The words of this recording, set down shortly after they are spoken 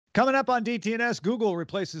Coming up on DTNS, Google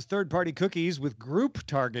replaces third-party cookies with group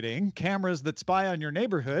targeting, cameras that spy on your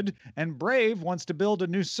neighborhood, and Brave wants to build a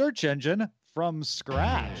new search engine from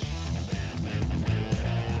scratch.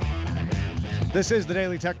 This is the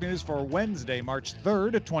Daily Tech News for Wednesday, March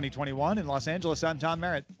 3rd, 2021. In Los Angeles, I'm Tom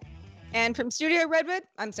Merritt. And from Studio Redwood,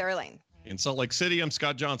 I'm Sarah Lane. In Salt Lake City, I'm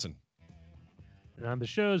Scott Johnson. And I'm the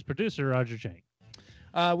show's producer, Roger Chang.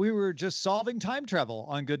 We were just solving time travel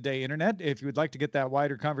on Good Day Internet. If you would like to get that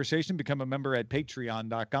wider conversation, become a member at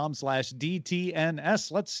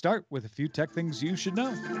patreon.com/DTNS. Let's start with a few tech things you should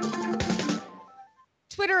know.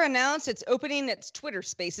 Twitter announced it's opening its Twitter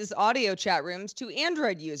Spaces audio chat rooms to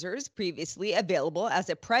Android users, previously available as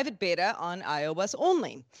a private beta on iOS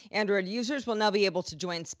only. Android users will now be able to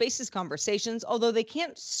join Spaces conversations, although they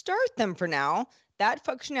can't start them for now. That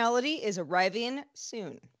functionality is arriving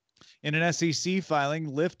soon. In an SEC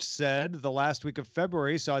filing, Lyft said the last week of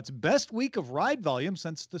February saw its best week of ride volume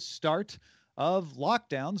since the start of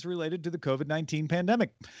lockdowns related to the COVID-19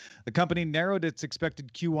 pandemic. The company narrowed its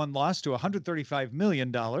expected Q1 loss to $135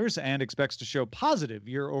 million and expects to show positive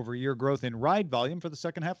year-over-year growth in ride volume for the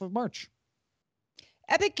second half of March.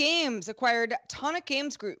 Epic Games acquired Tonic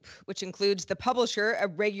Games Group, which includes the publisher, a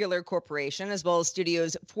Regular Corporation, as well as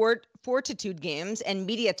studios Fortitude Games and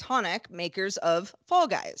Mediatonic, makers of Fall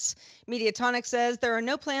Guys. Mediatonic says there are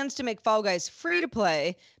no plans to make Fall Guys free to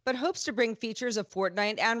play, but hopes to bring features of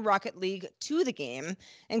Fortnite and Rocket League to the game,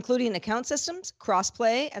 including account systems,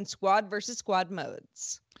 crossplay, and squad versus squad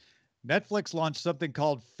modes. Netflix launched something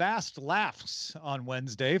called Fast Laughs on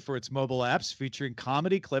Wednesday for its mobile apps, featuring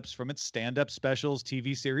comedy clips from its stand-up specials,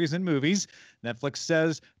 TV series, and movies. Netflix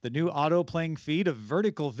says the new auto-playing feed of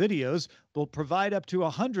vertical videos will provide up to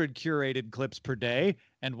 100 curated clips per day.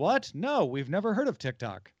 And what? No, we've never heard of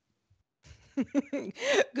TikTok.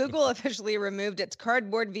 Google officially removed its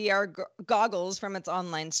cardboard VR goggles from its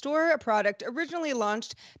online store, a product originally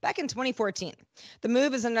launched back in 2014. The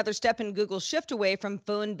move is another step in Google's shift away from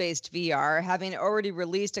phone-based VR, having already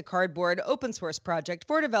released a cardboard open source project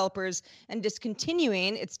for developers and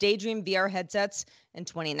discontinuing its Daydream VR headsets in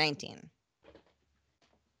 2019.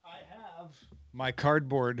 My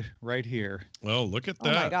cardboard right here. Well, look at that.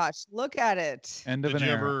 Oh my gosh, look at it. End of an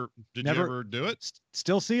era. Did you ever do it?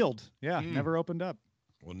 Still sealed. Yeah, never opened up.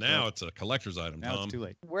 Well, now it's a collector's item, now Tom. It's too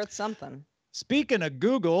late. Worth something. Speaking of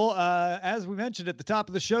Google, as we mentioned at the top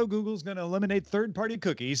of the show, Google's going to eliminate third-party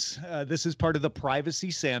cookies. This is part of the privacy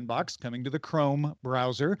sandbox coming to the Chrome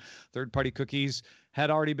browser. Third-party cookies had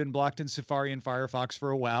already been blocked in Safari and Firefox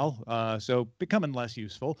for a while, so becoming less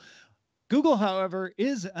useful. Google, however,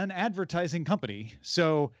 is an advertising company,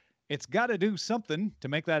 so it's got to do something to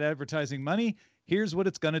make that advertising money. Here's what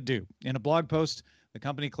it's going to do. In a blog post, the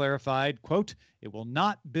company clarified, quote, it will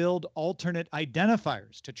not build alternate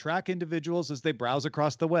identifiers to track individuals as they browse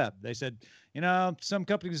across the web. They said, some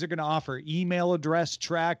companies are going to offer email address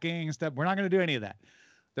tracking and stuff. We're not going to do any of that.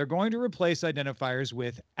 They're going to replace identifiers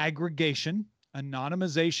with aggregation,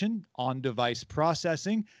 anonymization, on-device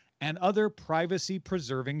processing, and other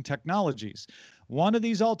privacy-preserving technologies. One of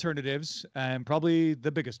these alternatives, and probably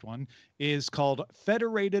the biggest one, is called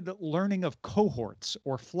Federated Learning of Cohorts,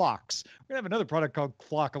 or FLOCs. We're going to have another product called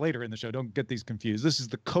FLOC later in the show. Don't get these confused. This is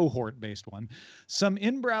the cohort-based one. Some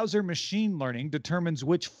in-browser machine learning determines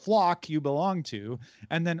which FLOC you belong to,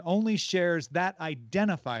 and then only shares that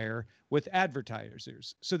identifier with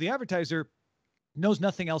advertisers. So the advertiser knows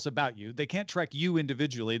nothing else about you. They can't track you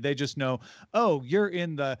individually. They just know, oh, you're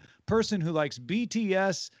in the person who likes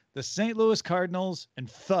BTS, the St. Louis Cardinals,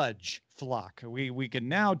 and Fudge flock. We can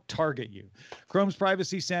now target you. Chrome's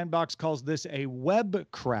privacy sandbox calls this a web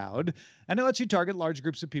crowd, and it lets you target large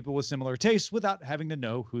groups of people with similar tastes without having to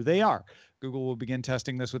know who they are. Google will begin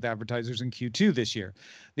testing this with advertisers in Q2 this year.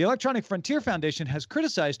 The Electronic Frontier Foundation has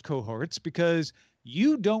criticized cohorts because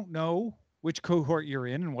you don't know which cohort you're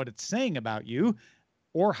in and what it's saying about you,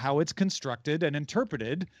 or how it's constructed and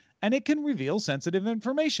interpreted, and it can reveal sensitive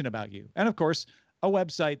information about you. And of course, a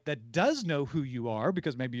website that does know who you are,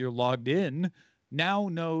 because maybe you're logged in, now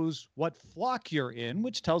knows what flock you're in,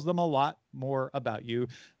 which tells them a lot more about you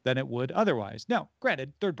than it would otherwise. Now,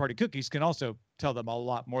 granted, third-party cookies can also tell them a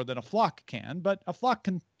lot more than a flock can, but a flock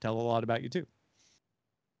can tell a lot about you too.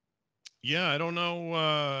 Yeah, I don't know.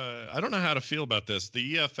 I don't know how to feel about this.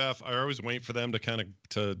 The EFF, I always wait for them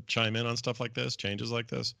to chime in on stuff like this, changes like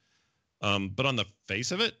this. But on the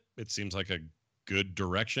face of it, it seems like a good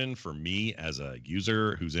direction for me as a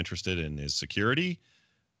user who's interested in his security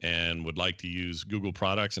and would like to use Google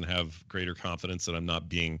products and have greater confidence that I'm not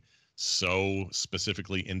being so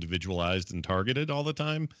specifically individualized and targeted all the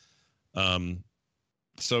time.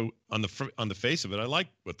 So on the face of it, I like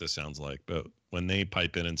what this sounds like, but when they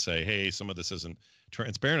pipe in and say, hey, some of this isn't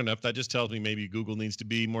transparent enough, that just tells me maybe Google needs to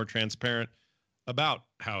be more transparent about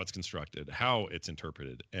how it's constructed, how it's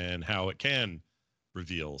interpreted, and how it can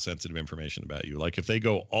reveal sensitive information about you. Like if they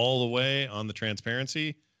go all the way on the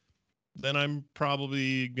transparency, then I'm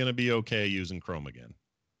probably going to be okay using Chrome again.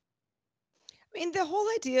 I mean, the whole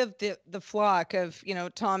idea of the flock of,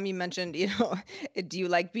 Tom, you mentioned, do you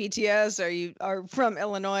like BTS? Are from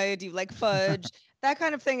Illinois? Do you like fudge? That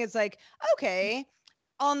kind of thing is like, okay,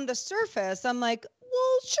 on the surface, I'm like,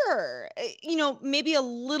 well, sure. Maybe a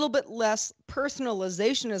little bit less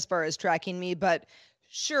personalization as far as tracking me, but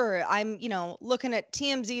sure, I'm, looking at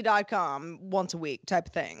TMZ.com once a week type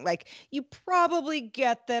of thing. Like, you probably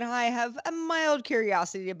get that I have a mild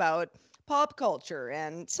curiosity about pop culture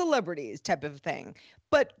and celebrities type of thing.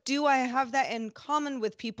 But do I have that in common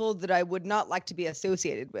with people that I would not like to be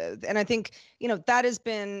associated with? And I think, that has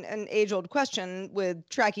been an age-old question with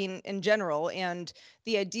tracking in general. And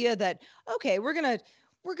the idea that, okay, we're gonna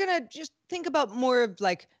just think about more of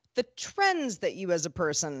like the trends that you as a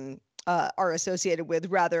person are associated with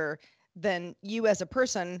rather than you as a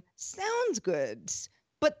person sounds good.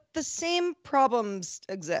 But the same problems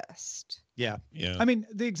exist. Yeah. Yeah. I mean,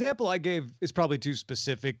 the example I gave is probably too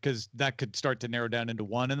specific because that could start to narrow down into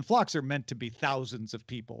one. And the flocks are meant to be thousands of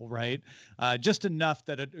people, right? Just enough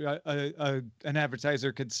that an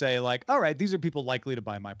advertiser could say like, all right, these are people likely to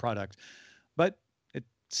buy my product. But it's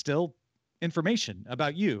still information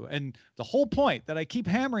about you. And the whole point that I keep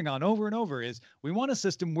hammering on over and over is we want a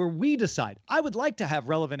system where we decide. I would like to have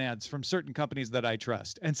relevant ads from certain companies that I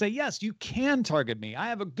trust and say, yes, you can target me. I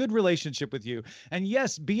have a good relationship with you. And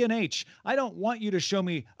yes, B&H, I don't want you to show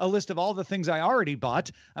me a list of all the things I already bought.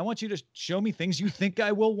 I want you to show me things you think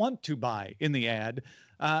I will want to buy in the ad.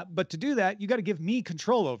 But to do that, you got to give me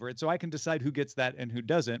control over it so I can decide who gets that and who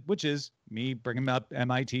doesn't, which is me bringing up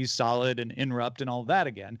MIT's Solid and Interrupt and all that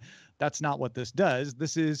again. That's not what this does.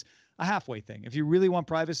 This is a halfway thing. If you really want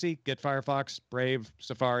privacy, get Firefox, Brave,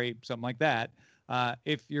 Safari, something like that.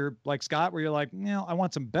 If you're like Scott, where you're like, I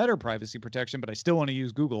want some better privacy protection, but I still want to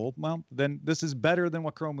use Google, well, then this is better than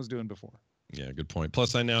what Chrome was doing before. Yeah, good point.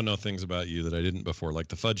 Plus, I now know things about you that I didn't before, like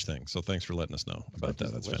the fudge thing. So thanks for letting us know about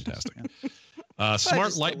that. That's fantastic.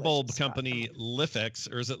 Smart light bulb company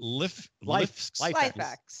Lifex, or is it Lifex?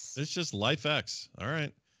 It's just Lifex. All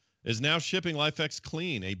right. Is now shipping Lifex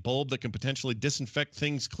Clean, a bulb that can potentially disinfect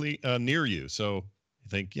things near you. So I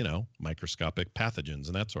think, microscopic pathogens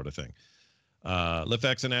and that sort of thing.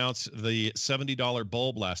 Lifex announced the $70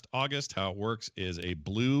 bulb last August. How it works is a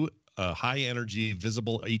blue, high-energy,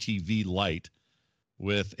 visible HEV light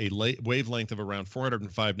with a wavelength of around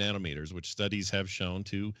 405 nanometers, which studies have shown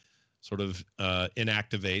to sort of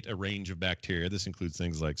inactivate a range of bacteria. This includes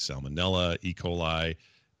things like Salmonella, E. coli,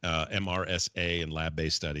 MRSA, and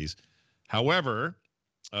lab-based studies. However,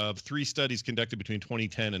 of 3 studies conducted between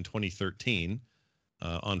 2010 and 2013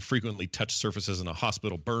 on frequently touched surfaces in a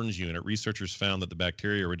hospital burns unit, researchers found that the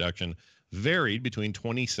bacteria reduction varied between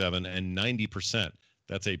 27 and 90%.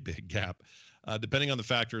 That's a big gap, depending on the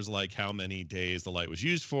factors like how many days the light was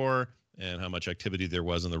used for and how much activity there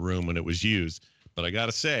was in the room when it was used. But I got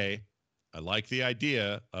to say, I like the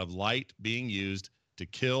idea of light being used to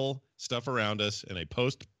kill stuff around us in a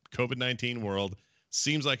post-COVID-19 world.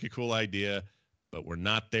 Seems like a cool idea, but we're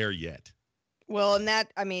not there yet. Well, and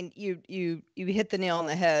that, I mean, you hit the nail on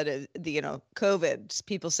the head. COVID,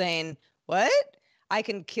 people saying, what? I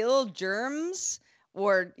can kill germs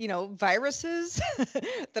or, viruses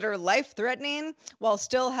that are life-threatening while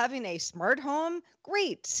still having a smart home?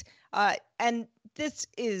 Great. And this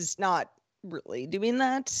is not really doing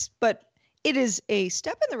that, but it is a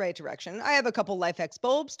step in the right direction. I have a couple Lifex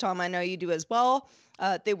bulbs. Tom, I know you do as well.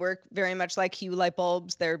 They work very much like Hue light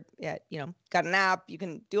bulbs. They're, got an app. You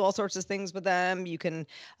can do all sorts of things with them. You can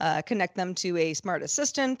connect them to a smart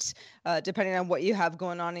assistant, depending on what you have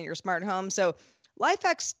going on in your smart home. So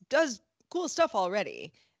Lifex does cool stuff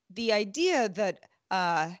already. The idea that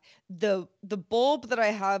the bulb that I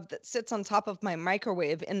have that sits on top of my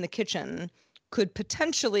microwave in the kitchen could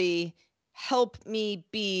potentially help me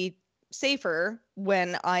be safer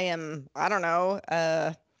when I am,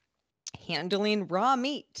 handling raw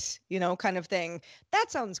meat, kind of thing.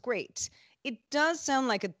 That sounds great. It does sound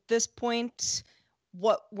like at this point,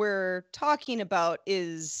 what we're talking about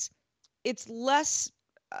is it's less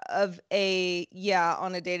of a,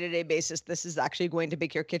 on a day-to-day basis, this is actually going to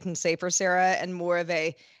make your kitchen safer, Sarah, and more of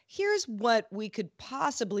a, here's what we could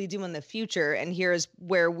possibly do in the future. And here's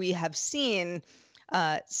where we have seen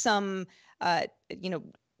some,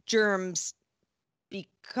 germs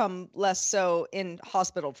become less so in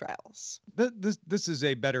hospital trials. This is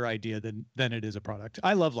a better idea than it is a product.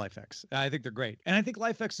 I love LifeX. I think they're great. And I think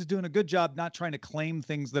LifeX is doing a good job not trying to claim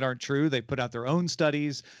things that aren't true. They put out their own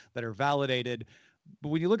studies that are validated. But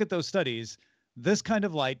when you look at those studies, this kind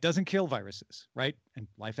of light doesn't kill viruses, right? And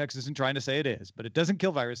LifeX isn't trying to say it is, but it doesn't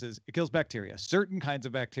kill viruses. It kills bacteria, certain kinds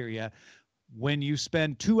of bacteria. When you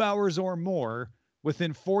spend 2 hours or more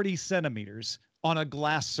within 40 centimeters on a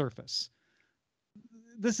glass surface,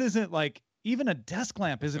 this isn't like, even a desk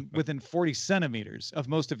lamp isn't within 40 centimeters of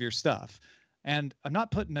most of your stuff. And I'm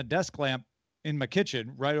not putting a desk lamp in my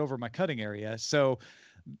kitchen right over my cutting area. So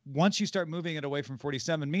once you start moving it away from 40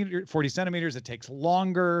 centimeters, it takes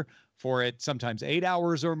longer for it, sometimes 8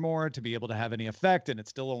 hours or more, to be able to have any effect. And it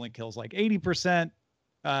still only kills like 80%.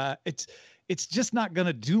 It's just not going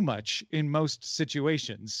to do much in most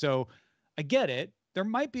situations. So I get it. There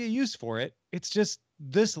might be a use for it. It's just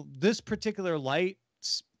this particular light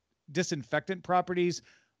disinfectant properties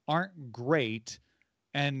aren't great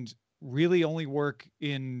and really only work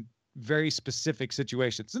in very specific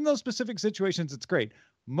situations. In those specific situations, it's great.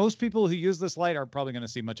 Most people who use this light are probably going to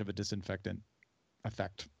see much of a disinfectant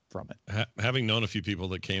effect from it. Having known a few people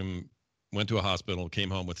that went to a hospital, came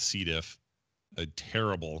home with C. diff, a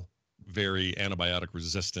terrible, very antibiotic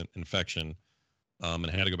resistant infection, and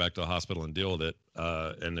had to go back to the hospital and deal with it.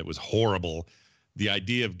 And it was horrible. The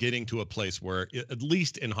idea of getting to a place where, at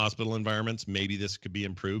least in hospital environments, maybe this could be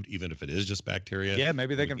improved, even if it is just bacteria. Yeah,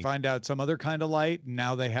 maybe they can find out some other kind of light.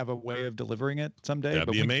 Now they have a way of delivering it someday.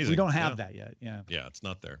 That'd be amazing. We don't have that yet. Yeah. Yeah, it's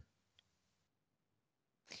not there.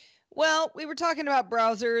 Well, we were talking about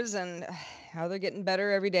browsers and how they're getting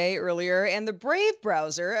better every day earlier, and the Brave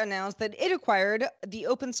browser announced that it acquired the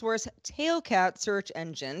open source Tailcat search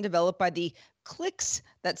engine developed by the Clicks,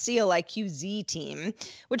 that CLIQZ team,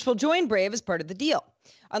 which will join Brave as part of the deal.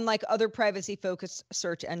 Unlike other privacy-focused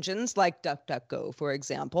search engines like DuckDuckGo, for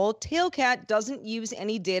example, Tailcat doesn't use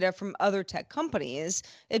any data from other tech companies.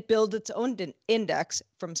 It builds its own index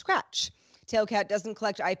from scratch. Tailcat doesn't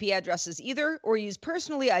collect IP addresses either, or use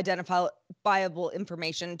personally identifiable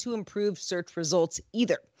information to improve search results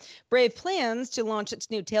either. Brave plans to launch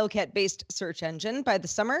its new Tailcat-based search engine by the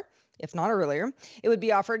summer, if not earlier. It would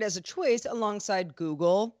be offered as a choice alongside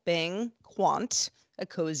Google, Bing, Quant,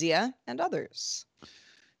 Ecosia, and others.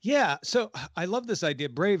 Yeah, so I love this idea.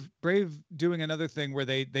 Brave doing another thing where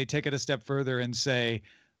they take it a step further and say,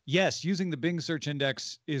 yes, using the Bing search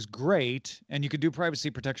index is great, and you could do privacy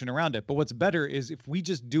protection around it. But what's better is if we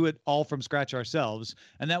just do it all from scratch ourselves,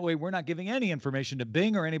 and that way we're not giving any information to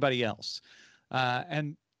Bing or anybody else.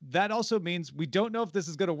 And that also means we don't know if this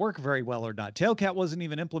is going to work very well or not. Tailcat wasn't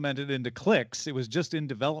even implemented into Clicks. It was just in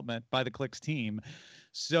development by the Clicks team.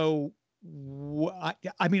 So,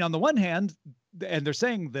 I mean, on the one hand, and they're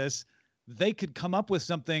saying this, they could come up with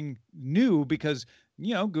something new because,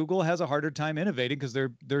 you know, Google has a harder time innovating because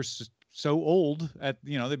they're so old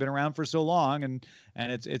they've been around for so long, and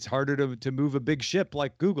it's harder to move a big ship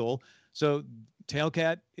like Google. So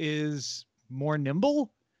Tailcat is more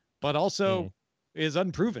nimble, but also is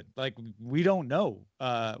unproven. Like, we don't know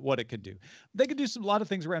what it could do. They could do a lot of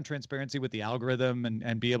things around transparency with the algorithm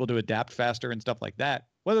and be able to adapt faster and stuff like that.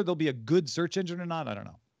 Whether they'll be a good search engine or not, I don't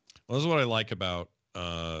know. Well, this is what I like about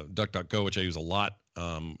DuckDuckGo, which I use a lot.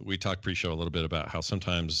 We talked pre-show a little bit about how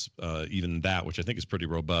sometimes even that, which I think is pretty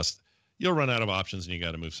robust, you'll run out of options and you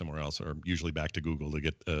got to move somewhere else, or usually back to Google to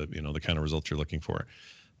get the kind of results you're looking for.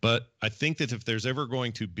 But I think that if there's ever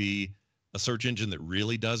going to be a search engine that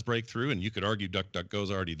really does break through, and you could argue DuckDuckGo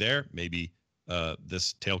is already there, maybe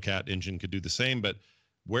this Tailcat engine could do the same, but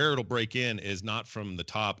where it'll break in is not from the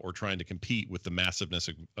top or trying to compete with the massiveness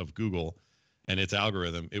of Google and its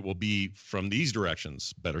algorithm. It will be from these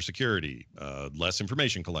directions: better security, less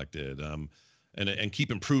information collected, and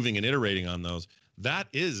keep improving and iterating on those. That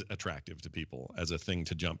is attractive to people as a thing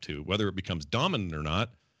to jump to, whether it becomes dominant or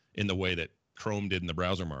not in the way that Chrome did in the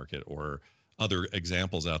browser market, or other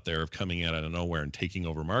examples out there of coming out of nowhere and taking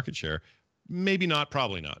over market share. Maybe not,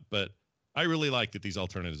 probably not, but I really like that these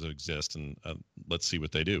alternatives exist, and let's see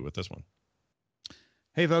what they do with this one.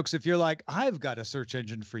 Hey, folks, if you're like, I've got a search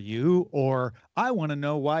engine for you, or I want to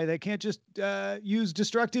know why they can't just use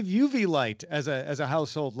destructive UV light as a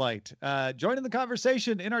household light, join in the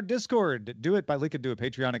conversation in our Discord. Do it by linking to a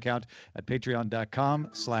Patreon account at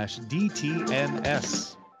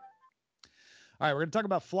patreon.com/DTNS. All right, we're going to talk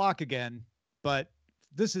about Flock again, but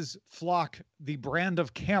this is Flock, the brand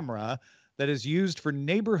of camera that is used for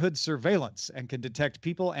neighborhood surveillance and can detect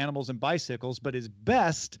people, animals, and bicycles, but is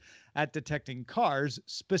best at detecting cars,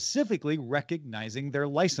 specifically recognizing their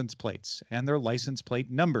license plates and their license plate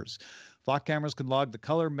numbers. Flock cameras can log the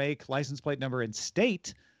color, make, license plate number, and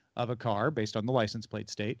state of a car based on the license plate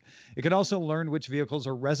state. It can also learn which vehicles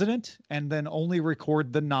are resident and then only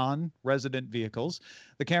record the non-resident vehicles.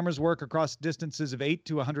 The cameras work across distances of 8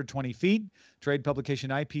 to 120 feet. Trade publication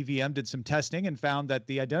IPVM did some testing and found that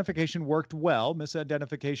the identification worked well.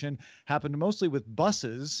 Misidentification happened mostly with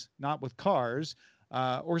buses, not with cars.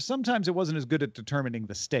 Or sometimes it wasn't as good at determining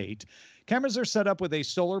the state. Cameras are set up with a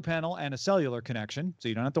solar panel and a cellular connection, so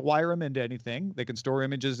you don't have to wire them into anything. They can store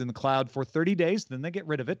images in the cloud for 30 days, then they get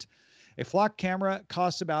rid of it. A flock camera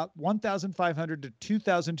costs about $1,500 to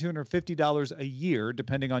 $2,250 a year,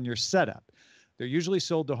 depending on your setup. They're usually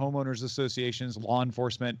sold to homeowners associations, law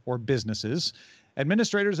enforcement, or businesses.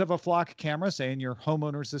 Administrators of a flock camera, say in your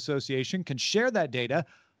homeowners association, can share that data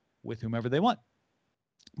with whomever they want.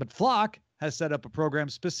 But Flock has set up a program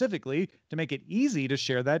specifically to make it easy to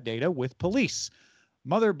share that data with police.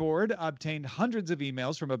 Motherboard obtained hundreds of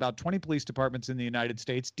emails from about 20 police departments in the United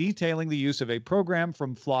States detailing the use of a program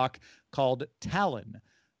from Flock called Talon,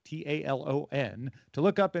 Talon, to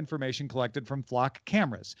look up information collected from Flock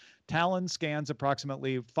cameras. Talon scans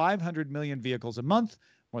approximately 500 million vehicles a month.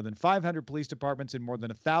 More than 500 police departments in more than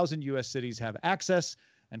 1,000 U.S. cities have access.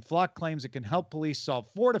 And Flock claims it can help police solve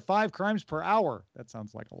 4 to 5 crimes per hour. That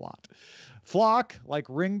sounds like a lot. Flock, like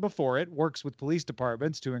Ring before it, works with police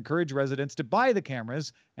departments to encourage residents to buy the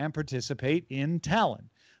cameras and participate in Talon.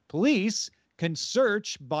 Police can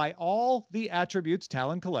search by all the attributes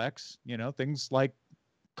Talon collects, things like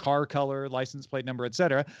car color, license plate number,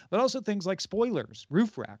 etc., but also things like spoilers,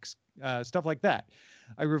 roof racks, stuff like that.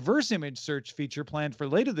 A reverse image search feature planned for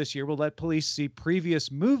later this year will let police see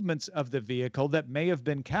previous movements of the vehicle that may have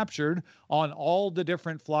been captured on all the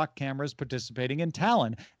different Flock cameras participating in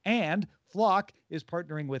Talon. And Flock is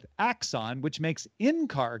partnering with Axon, which makes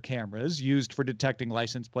in-car cameras used for detecting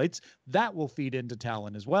license plates. That will feed into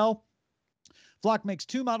Talon as well. Flock makes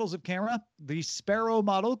 2 models of camera. The Sparrow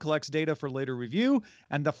model collects data for later review,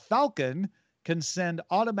 and the Falcon can send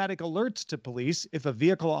automatic alerts to police if a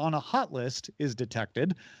vehicle on a hot list is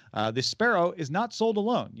detected. The Sparrow is not sold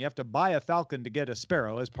alone. You have to buy a Falcon to get a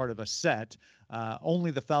Sparrow as part of a set.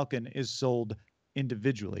 Only the Falcon is sold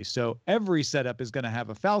individually. So every setup is going to have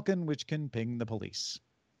a Falcon, which can ping the police.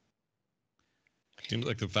 Seems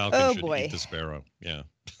like the Falcon should eat the Sparrow. Yeah.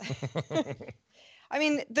 I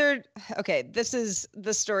mean, the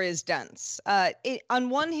story is dense. On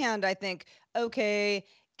one hand, I think, okay,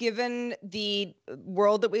 given the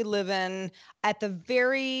world that we live in, at the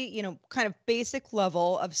very, kind of basic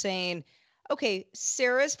level of saying, okay,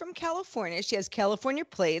 Sarah's from California. She has California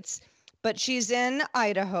plates, but she's in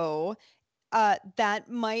Idaho. That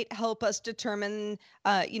might help us determine,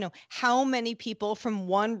 how many people from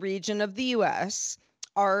one region of the U.S.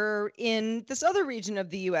 are in this other region of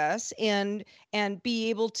the U.S. and be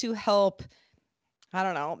able to help, I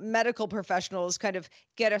don't know, medical professionals kind of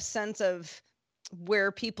get a sense of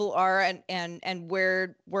where people are and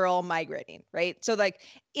where we're all migrating, right? So like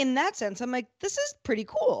in that sense, I'm like, this is pretty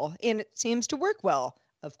cool. And it seems to work well,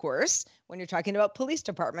 of course, when you're talking about police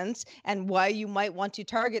departments and why you might want to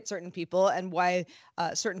target certain people and why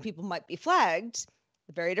certain people might be flagged.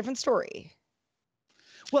 A very different story.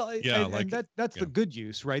 Well, yeah, that's the good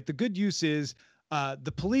use, right? The good use is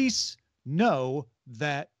the police know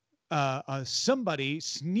that somebody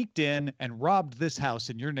sneaked in and robbed this house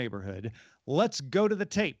in your neighborhood. Let's go to the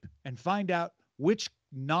tape and find out which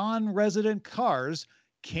non-resident cars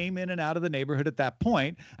came in and out of the neighborhood at that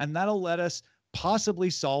point, and that'll let us possibly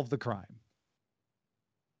solve the crime.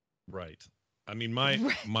 Right. I mean, my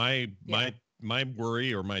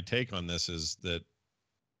worry or my take on this is that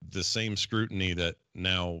the same scrutiny that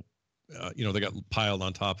now, they got piled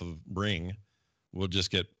on top of Ring will just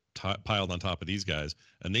get piled on top of these guys.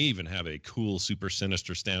 And they even have a cool, super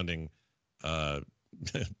sinister sounding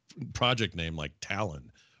project name like Talon.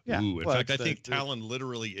 Yeah. Ooh, in fact, I think Talon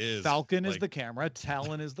literally is. Falcon is the camera.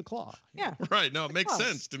 Talon is the claw. Yeah. Right. No, it makes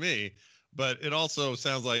sense to me. But it also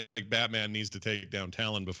sounds like Batman needs to take down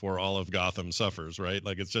Talon before all of Gotham suffers, right?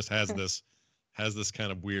 Like it just has this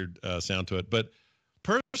kind of weird sound to it. But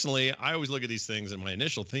personally, I always look at these things and my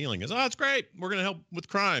initial feeling is, oh, it's great. We're going to help with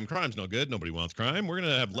crime. Crime's no good. Nobody wants crime. We're going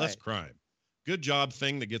to have less crime. Good job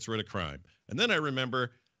thing that gets rid of crime. And then I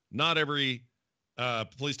remember not every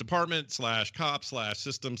police department / cop /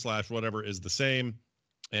 system / whatever is the same.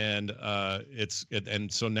 And and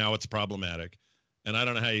so now it's problematic. And I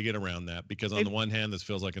don't know how you get around that because on the one hand, this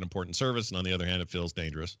feels like an important service. And on the other hand, it feels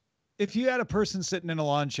dangerous. If you had a person sitting in a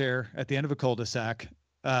lawn chair at the end of a cul-de-sac,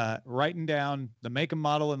 writing down the make and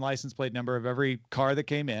model and license plate number of every car that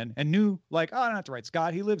came in and knew like, oh, I don't have to write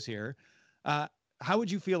Scott, he lives here. How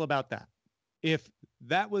would you feel about that? If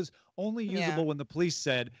that was only usable when the police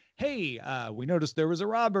said, hey, we noticed there was a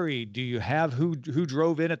robbery. Do you have who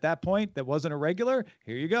drove in at that point that wasn't a regular?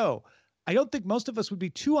 Here you go. I don't think most of us would be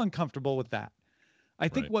too uncomfortable with that. I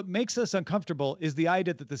think what makes us uncomfortable is the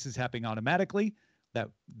idea that this is happening automatically, that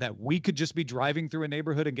we could just be driving through a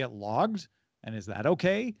neighborhood and get logged. And is that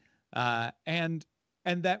okay? And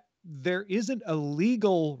that there isn't a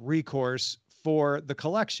legal recourse for the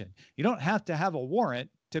collection. You don't have to have a warrant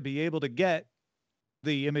to be able to get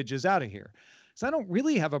the images out of here. So I don't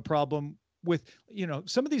really have a problem with,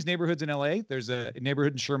 some of these neighborhoods in LA. There's a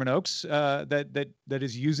neighborhood in Sherman Oaks that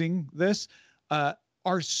is using this,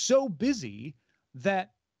 are so busy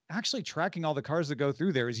that actually tracking all the cars that go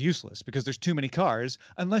through there is useless because there's too many cars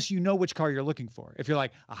unless you know which car you're looking for. If you're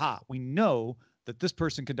like, aha, we know that this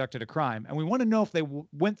person conducted a crime and we want to know if they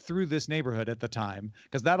went through this neighborhood at the time,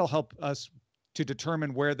 because that'll help us to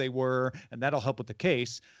determine where they were and that'll help with the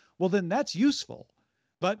case. Well, then that's useful.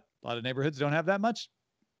 But a lot of neighborhoods don't have that much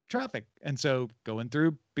traffic. And so going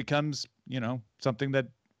through becomes, something that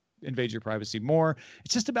invades your privacy more.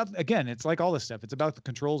 It's just about, again, it's like all this stuff. It's about the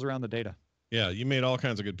controls around the data. Yeah, you made all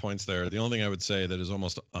kinds of good points there. The only thing I would say that is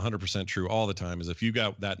almost 100% true all the time is if you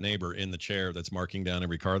got that neighbor in the chair that's marking down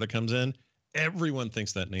every car that comes in, everyone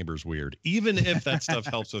thinks that neighbor's weird, even if that stuff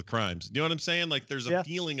helps with crimes. You know what I'm saying? Like there's a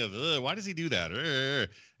feeling of, why does he do that?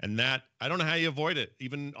 And that, I don't know how you avoid it,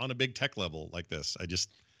 even on a big tech level like this. I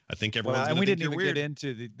think everyone's and we didn't even weird. get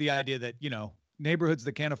into the idea that, neighborhoods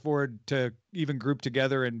that can't afford to even group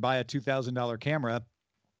together and buy a $2,000 camera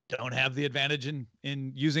don't have the advantage in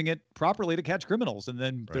using it properly to catch criminals. And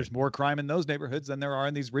then there's more crime in those neighborhoods than there are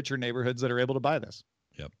in these richer neighborhoods that are able to buy this.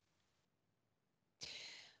 Yep.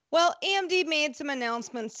 Well, AMD made some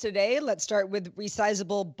announcements today. Let's start with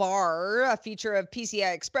Resizable Bar, a feature of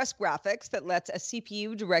PCI Express graphics that lets a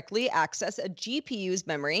CPU directly access a GPU's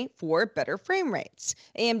memory for better frame rates.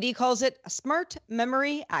 AMD calls it Smart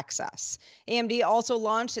Memory Access. AMD also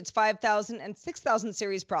launched its 5000 and 6000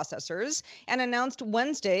 series processors and announced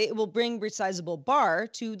Wednesday it will bring Resizable Bar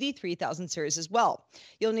to the 3000 series as well.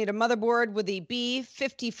 You'll need a motherboard with a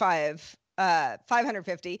B55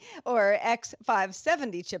 550 or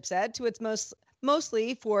X570 chipset to its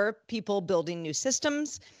mostly for people building new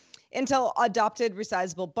systems. Intel adopted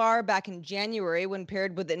Resizable Bar back in January when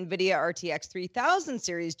paired with NVIDIA RTX 3000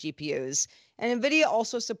 series GPUs, and NVIDIA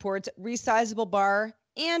also supports Resizable Bar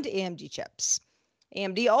and AMD chips.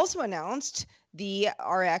 AMD also announced the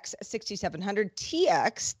RX 6700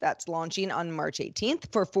 TX that's launching on March 18th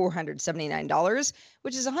for $479,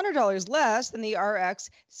 which is $100 less than the RX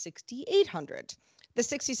 6800. The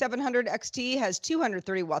 6700 XT has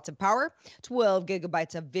 230 watts of power, 12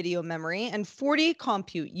 gigabytes of video memory, and 40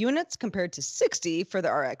 compute units compared to 60 for the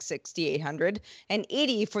RX 6800 and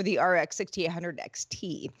 80 for the RX 6800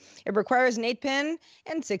 XT. It requires an 8-pin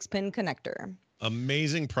and 6-pin connector.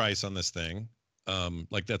 Amazing price on this thing.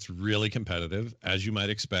 That's really competitive, as you might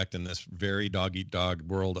expect in this very dog-eat-dog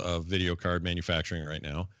world of video card manufacturing right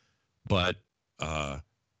now. But I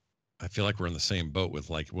feel like we're in the same boat with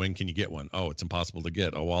when can you get one? Oh, it's impossible to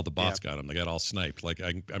get. Oh, all the bots got them. They got all sniped.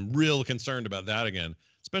 I'm real concerned about that again,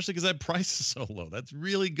 especially because that price is so low. That's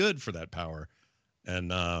really good for that power.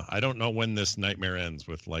 And I don't know when this nightmare ends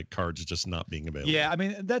with cards just not being available. Yeah, I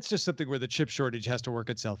mean, that's just something where the chip shortage has to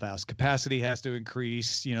work itself out. Capacity has to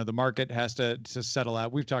increase. The market has to settle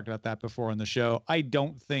out. We've talked about that before on the show. I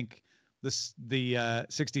don't think the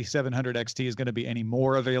 6700 XT is going to be any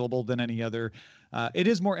more available than any other. It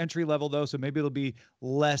is more entry level though, so maybe it'll be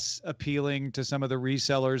less appealing to some of the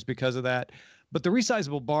resellers because of that. But the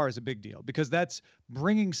resizable bar is a big deal because that's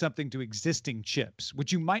bringing something to existing chips,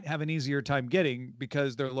 which you might have an easier time getting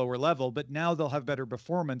because they're lower level, but now they'll have better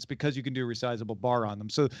performance because you can do resizable bar on them.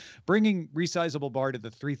 So bringing resizable bar to the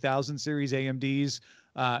 3000 series AMDs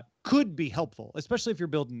could be helpful, especially if you're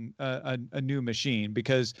building a new machine,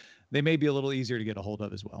 because they may be a little easier to get a hold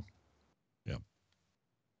of as well. Yeah.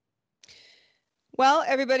 Well,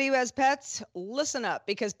 everybody who has pets, listen up,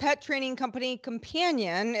 because pet training company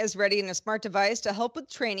Companion is ready in a smart device to help with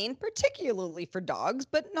training, particularly for dogs,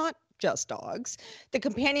 but not just dogs. The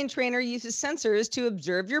Companion trainer uses sensors to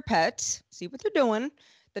observe your pet, see what they're doing,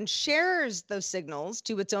 then shares those signals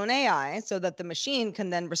to its own AI so that the machine can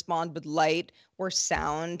then respond with light or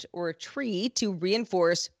sound or a treat to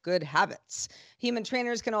reinforce good habits. Human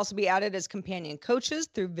trainers can also be added as companion coaches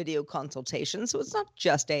through video consultation. So it's not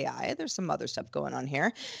just AI. There's some other stuff going on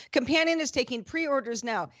here. Companion is taking pre-orders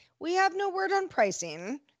now. We have no word on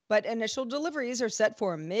pricing, but initial deliveries are set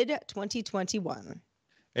for mid-2021.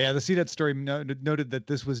 Yeah, the CNET story noted that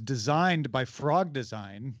this was designed by Frog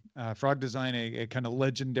Design, Frog Design, a kind of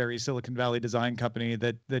legendary Silicon Valley design company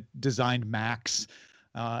that designed Macs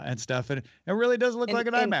and stuff, and it really does look like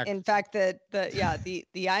an iMac. In fact, the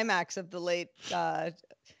iMacs of the late.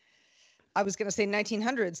 I was going to say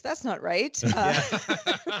 1900s. That's not right.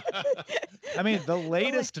 I mean, the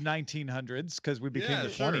latest 1900s, because we became the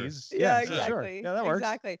 20s. Yeah, exactly. Sure. Yeah, that works.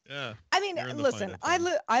 Exactly. Yeah. I mean, listen,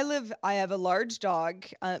 I have a large dog.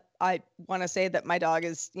 I want to say that my dog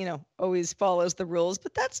is, always follows the rules,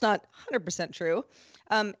 but that's not 100% true.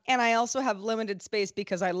 And I also have limited space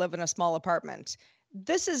because I live in a small apartment.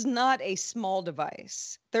 This is not a small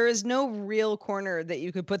device. There is no real corner that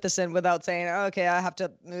you could put this in without saying, oh, okay, I have to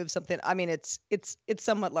move something. I mean, it's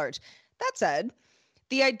somewhat large. That said,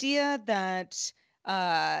 the idea that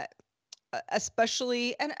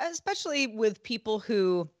especially with people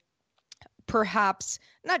who perhaps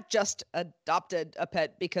not just adopted a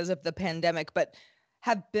pet because of the pandemic, but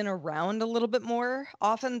have been around a little bit more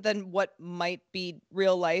often than what might be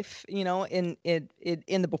real life, in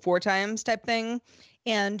the before times type thing,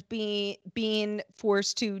 and being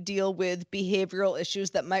forced to deal with behavioral issues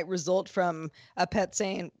that might result from a pet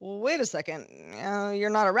saying, well, wait a second, you're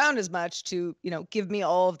not around as much to, give me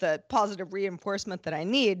all of the positive reinforcement that I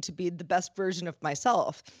need to be the best version of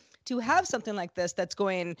myself. To have something like this that's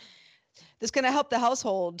going to help the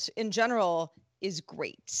household in general is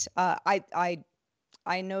great.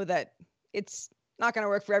 I know that it's not going to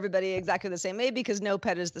work for everybody exactly the same way because no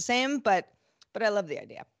pet is the same, but I love the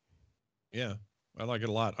idea. Yeah, I like it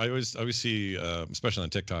a lot. I always see, especially on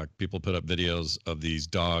TikTok, people put up videos of these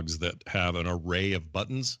dogs that have an array of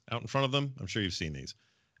buttons out in front of them. I'm sure you've seen these.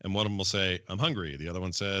 And one of them will say, I'm hungry. The other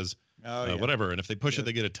one says, whatever. And if they push it,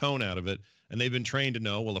 they get a tone out of it. And they've been trained to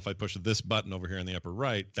know, well, if I push this button over here in the upper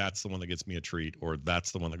right, that's the one that gets me a treat, or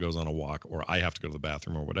that's the one that goes on a walk, or I have to go to the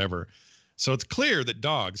bathroom or whatever. So it's clear that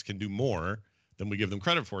dogs can do more than we give them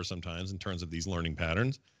credit for sometimes in terms of these learning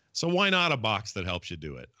patterns. So why not a box that helps you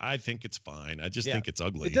do it? I think it's fine. I just think it's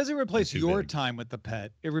ugly. It doesn't replace your time with the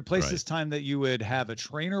pet. It replaces time that you would have a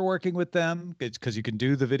trainer working with them, because you can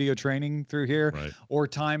do the video training through here, or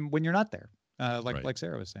time when you're not there, like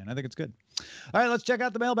Sarah was saying. I think it's good. All right, let's check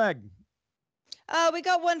out the mailbag. We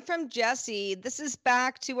got one from Jesse. This is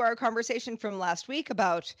back to our conversation from last week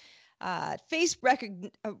about face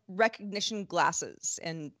recognition glasses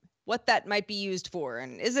and what that might be used for.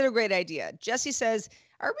 And is it a great idea? Jesse says,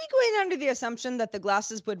 are we going under the assumption that the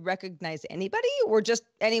glasses would recognize anybody or just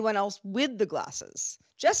anyone else with the glasses?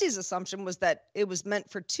 Jesse's assumption was that it was meant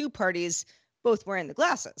for two parties both wearing the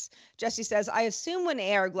glasses. Jesse says, I assume when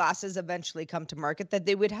AR glasses eventually come to market that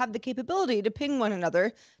they would have the capability to ping one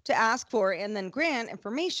another to ask for and then grant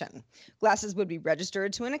information. Glasses would be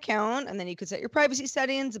registered to an account, and then you could set your privacy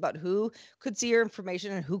settings about who could see your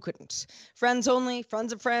information and who couldn't. Friends only,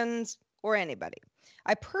 friends of friends, or anybody.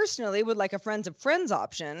 I personally would like a friends of friends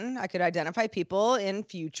option. I could identify people in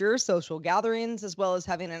future social gatherings, as well as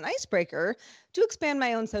having an icebreaker to expand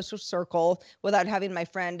my own social circle without having my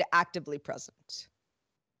friend actively present.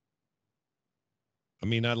 I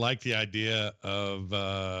mean, I like the idea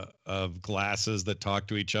of glasses that talk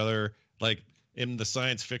to each other, like in the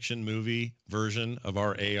science fiction movie version of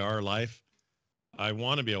our AR life. I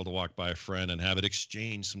want to be able to walk by a friend and have it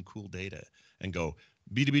exchange some cool data and go,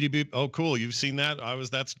 beep, beep, beep. Oh, cool. You've seen that?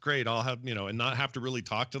 That's great. I'll have, and not have to really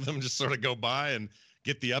talk to them, just sort of go by and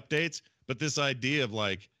get the updates. But this idea of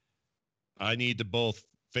like, I need to both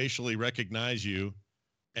facially recognize you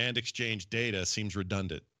and exchange data seems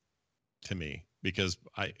redundant to me, because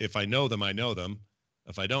if I know them, I know them.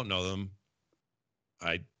 If I don't know them,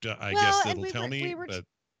 I guess it'll tell me. But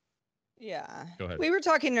yeah. Go ahead. We were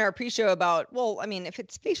talking in our pre-show about, well, I mean, if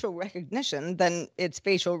it's facial recognition, then it's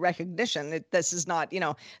facial recognition. This is not,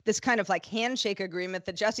 this kind of like handshake agreement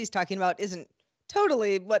that Jesse's talking about isn't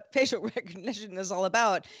totally what facial recognition is all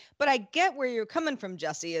about. But I get where you're coming from,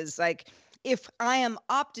 Jesse, is like, if I am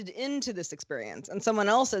opted into this experience and someone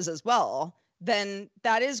else is as well, then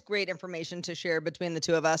that is great information to share between the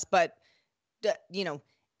two of us. But,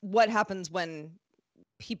 what happens when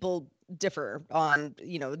people differ on,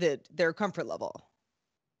 their comfort level?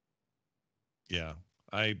 Yeah.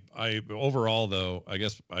 I overall though, I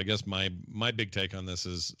guess my big take on this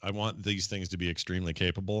is I want these things to be extremely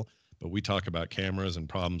capable, but we talk about cameras and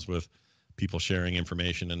problems with people sharing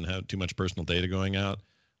information and have too much personal data going out.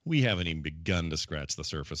 We haven't even begun to scratch the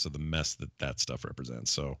surface of the mess that stuff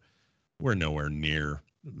represents. So we're nowhere near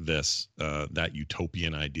this, that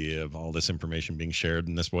utopian idea of all this information being shared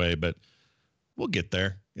in this way, but we'll get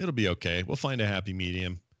there. It'll be okay. We'll find a happy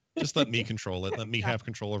medium. Just let me control it. Let me have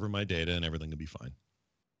control over my data and everything will be fine.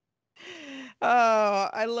 Oh,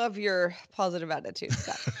 I love your positive attitude,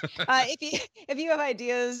 Scott. If you have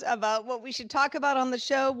ideas about what we should talk about on the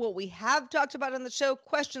show, what we have talked about on the show,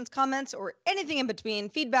 questions, comments, or anything in between,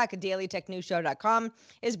 feedback at dailytechnewsshow.com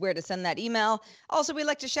is where to send that email. Also, we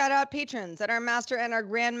like to shout out patrons at our master and our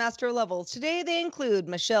grandmaster levels. Today, they include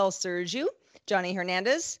Michelle Sergiu, Johnny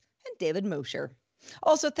Hernandez, and David Mosher.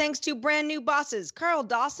 Also, thanks to brand new bosses, Carl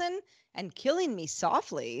Dawson and Killing Me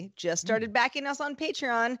Softly, just started backing us on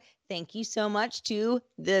Patreon. Thank you so much to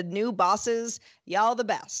the new bosses. Y'all the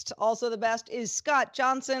best. Also the best is Scott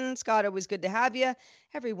Johnson. Scott, always good to have you.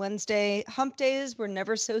 Every Wednesday, hump days were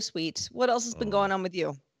never so sweet. What else has been going on with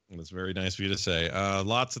you? It's very nice of you to say.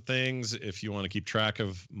 Lots of things. If you want to keep track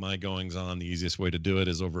of my goings on, the easiest way to do it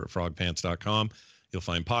is over at frogpants.com. You'll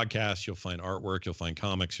find podcasts, you'll find artwork, you'll find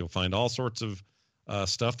comics, you'll find all sorts of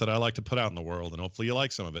stuff that I like to put out in the world, and hopefully you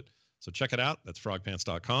like some of it. So check it out. That's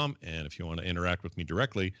frogpants.com. And if you want to interact with me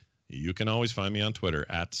directly, you can always find me on Twitter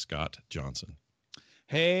at Scott Johnson.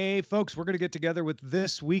 Hey, folks, we're going to get together with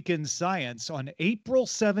This Week in Science on April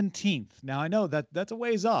 17th. Now, I know that's a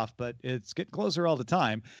ways off, but it's getting closer all the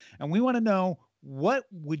time. And we want to know, what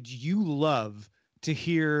would you love to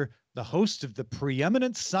hear the host of the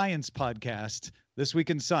preeminent science podcast, This Week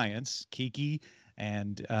in Science, Kiki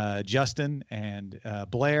and Justin and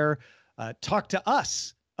Blair, talk to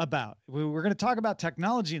us about? We're going to talk about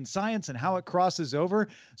technology and science and how it crosses over.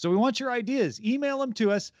 So we want your ideas. Email them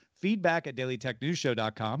to us, feedback at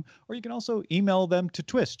dailytechnewsshow.com, or you can also email them to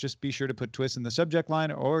Twist. Just be sure to put Twist in the subject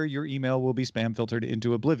line, or your email will be spam filtered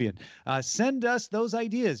into oblivion. Send us those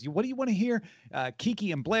ideas. What do you want to hear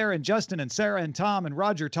Kiki and Blair and Justin and Sarah and Tom and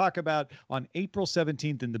Roger talk about on April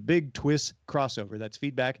 17th in the big Twist crossover? That's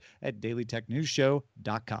feedback at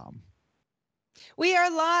dailytechnewsshow.com. We are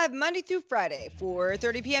live Monday through Friday,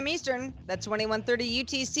 4:30 p.m. Eastern. That's 21:30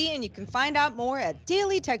 UTC, and you can find out more at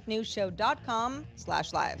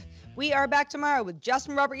dailytechnewsshow.com/live. We are back tomorrow with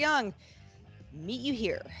Justin Robert Young. Meet you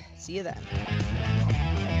here. See you then.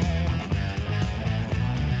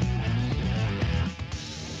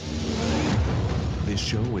 This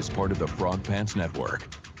show is part of the Frog Pants Network.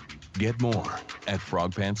 Get more at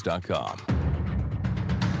frogpants.com.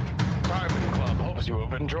 Private Club hopes you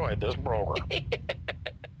have enjoyed this program.